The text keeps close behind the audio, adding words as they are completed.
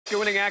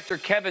Oscar-winning actor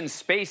Kevin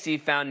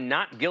Spacey found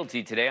not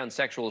guilty today on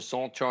sexual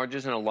assault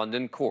charges in a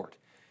London court.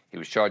 He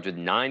was charged with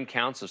 9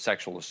 counts of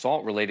sexual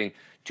assault relating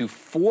to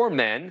 4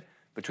 men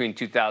between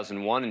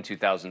 2001 and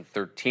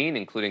 2013,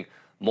 including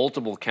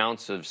multiple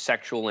counts of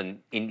sexual and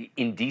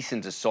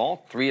indecent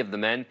assault. 3 of the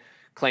men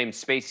claimed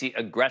Spacey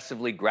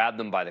aggressively grabbed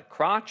them by the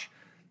crotch.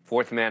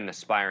 4th man, an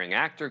aspiring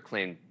actor,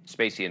 claimed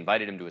Spacey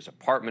invited him to his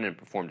apartment and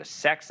performed a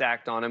sex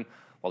act on him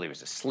while he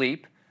was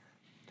asleep.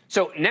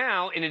 So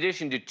now, in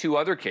addition to 2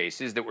 other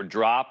cases that were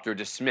dropped or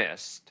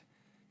dismissed,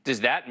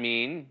 does that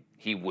mean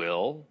he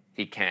will,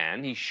 he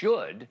can, he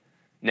should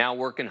now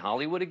work in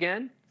Hollywood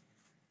again?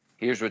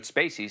 Here's what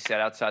Spacey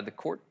said outside the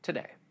court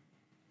today.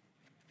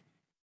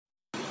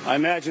 I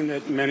imagine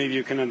that many of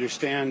you can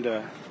understand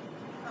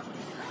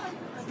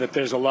that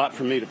there's a lot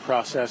for me to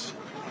process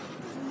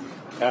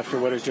after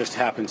what has just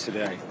happened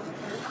today.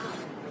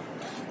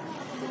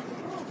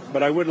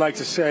 But I would like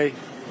to say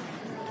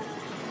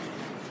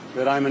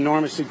that I'm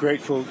enormously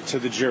grateful to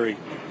the jury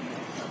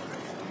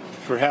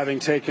for having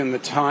taken the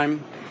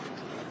time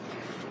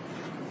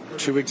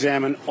to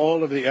examine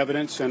all of the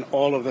evidence and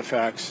all of the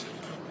facts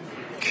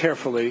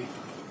carefully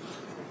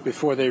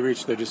before they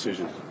reach their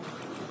decision.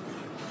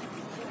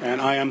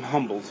 And I am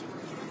humbled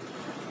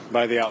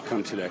by the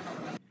outcome today.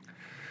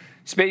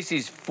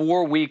 Spacey's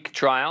 4-week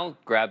trial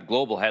grabbed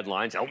global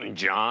headlines. Elton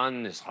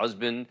John, his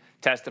husband,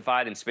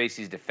 testified in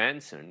Spacey's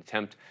defense in an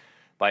attempt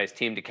by his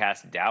team to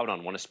cast doubt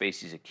on one of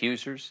Spacey's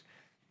accusers.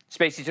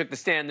 Spacey took the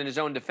stand in his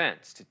own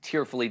defense to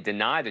tearfully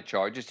deny the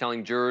charges,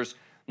 telling jurors,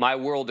 "My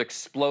world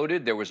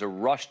exploded. There was a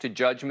rush to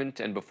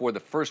judgment, and before the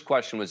first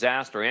question was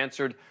asked or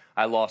answered,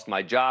 I lost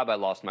my job, I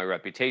lost my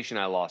reputation,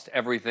 I lost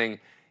everything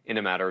in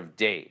a matter of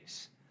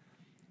days."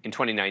 In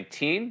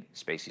 2019,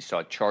 Spacey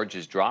saw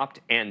charges dropped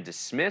and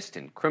dismissed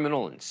in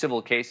criminal and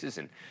civil cases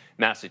in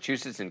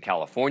Massachusetts and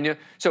California.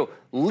 So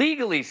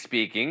legally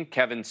speaking,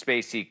 Kevin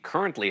Spacey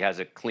currently has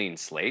a clean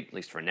slate, at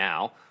least for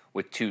now,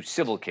 with 2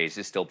 civil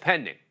cases still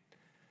pending.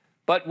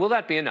 But will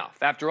that be enough?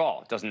 After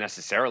all, it doesn't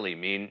necessarily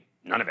mean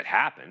none of it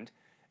happened,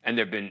 and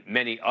there have been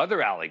many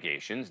other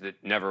allegations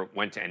that never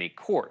went to any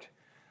court.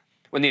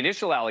 When the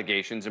initial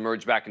allegations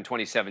emerged back in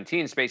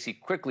 2017, Spacey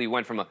quickly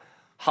went from a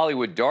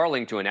Hollywood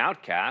darling to an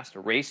outcast,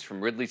 erased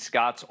from Ridley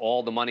Scott's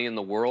All the Money in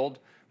the World,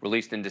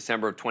 released in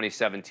December of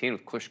 2017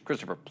 with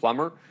Christopher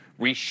Plummer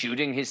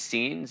reshooting his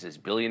scenes as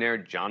billionaire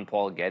John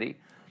Paul Getty,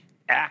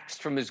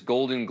 axed from his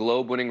Golden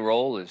Globe-winning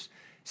role as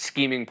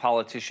scheming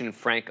politician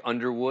Frank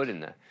Underwood in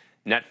the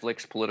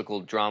Netflix political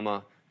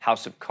drama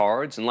House of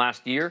Cards. And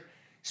last year,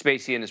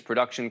 Spacey and his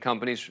production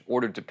companies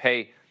ordered to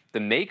pay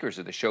the makers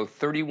of the show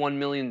 $31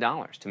 million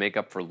to make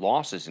up for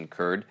losses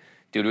incurred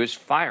due to his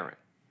firing,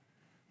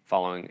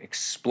 following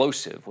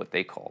explosive, what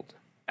they called,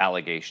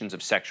 allegations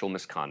of sexual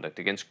misconduct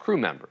against crew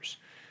members.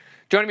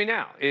 Joining me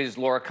now is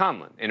Laura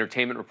Conlin,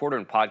 entertainment reporter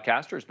and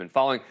podcaster, has been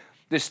following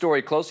this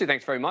story closely.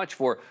 Thanks very much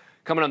for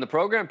coming on the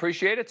program.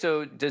 Appreciate it.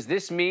 So does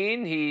this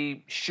mean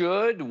he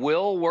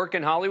will work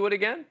in Hollywood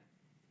again?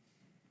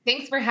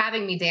 Thanks for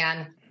having me,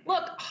 Dan.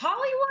 Look,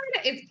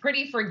 Hollywood is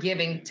pretty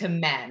forgiving to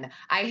men.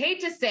 I hate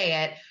to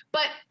say it,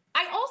 but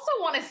I also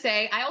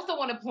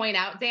want to point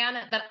out, Dan,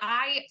 that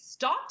I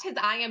stalked his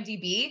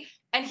IMDb,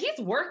 and he's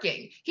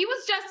working. He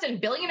was just in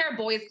Billionaire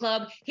Boys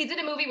Club. He did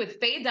a movie with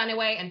Faye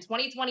Dunaway in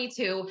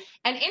 2022.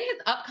 And in his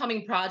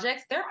upcoming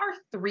projects, there are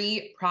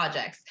 3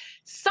 projects.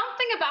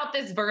 Something about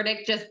this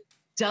verdict just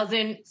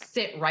doesn't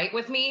sit right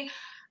with me.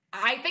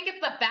 I think it's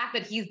the fact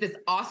that he's this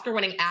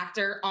Oscar-winning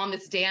actor on the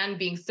stand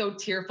being so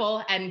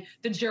tearful and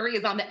the jury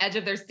is on the edge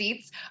of their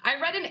seats. I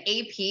read in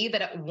AP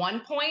that at one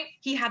point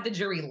he had the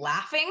jury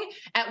laughing.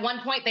 At one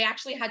point, they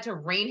actually had to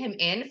rein him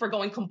in for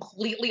going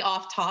completely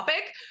off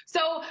topic.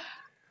 So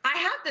I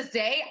have to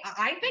say,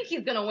 I think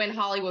he's going to win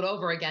Hollywood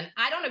over again.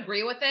 I don't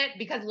agree with it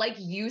because, like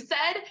you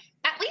said,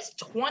 at least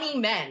 20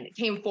 men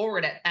came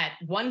forward at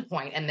one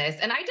point in this.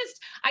 And I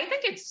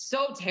think it's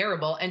so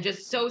terrible and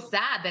just so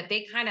sad that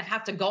they kind of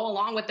have to go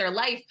along with their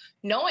life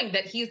knowing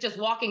that he's just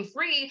walking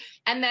free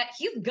and that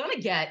he's going to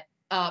get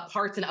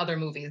parts in other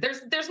movies.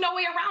 There's no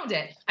way around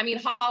it. I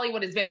mean,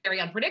 Hollywood is very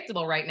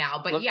unpredictable right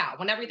now. But yeah,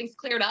 when everything's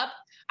cleared up,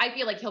 I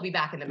feel like he'll be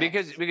back in the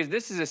mix. Because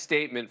this is a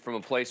statement from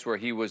a place where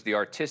he was the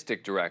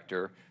artistic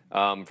director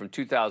from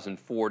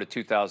 2004 to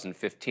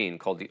 2015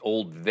 called The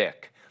Old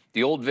Vic.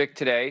 The Old Vic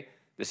today,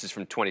 this is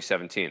from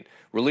 2017,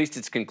 released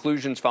its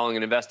conclusions following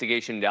an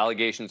investigation into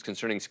allegations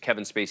concerning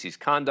Kevin Spacey's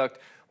conduct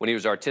when he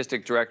was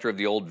artistic director of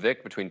The Old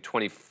Vic between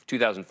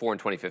 2004 and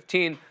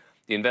 2015.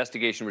 The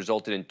investigation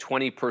resulted in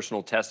 20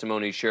 personal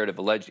testimonies shared of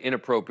alleged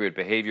inappropriate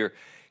behavior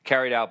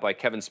carried out by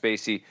Kevin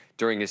Spacey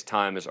during his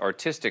time as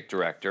artistic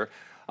director.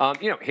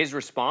 His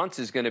response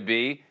is going to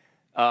be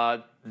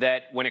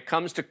that when it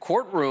comes to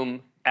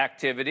courtroom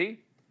activity,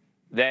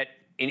 that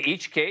in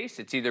each case,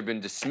 it's either been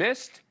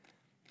dismissed,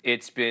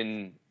 it's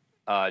been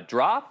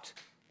dropped,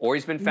 or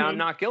he's been found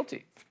not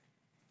guilty.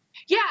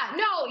 Yeah,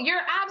 no,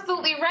 you're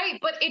absolutely right.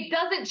 But it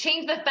doesn't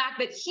change the fact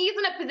that he's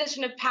in a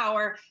position of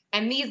power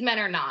and these men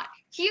are not.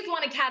 He's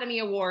won Academy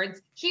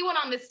Awards. He went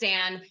on the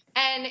stand.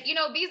 And, you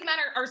know, these men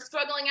are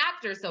struggling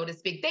actors, so to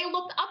speak. They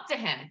looked up to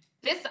him.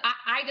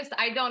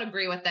 I don't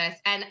agree with this.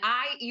 And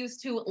I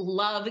used to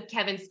love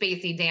Kevin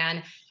Spacey,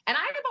 Dan. And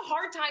I have a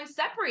hard time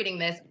separating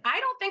this. I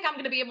don't think I'm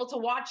going to be able to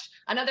watch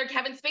another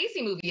Kevin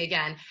Spacey movie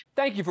again.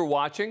 Thank you for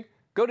watching.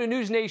 Go to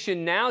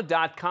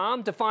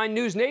newsnationnow.com to find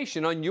News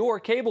Nation on your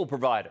cable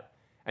provider.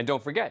 And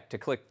don't forget to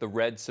click the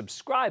red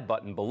subscribe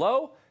button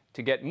below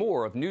to get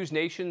more of News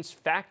Nation's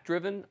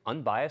fact-driven,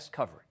 unbiased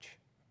coverage.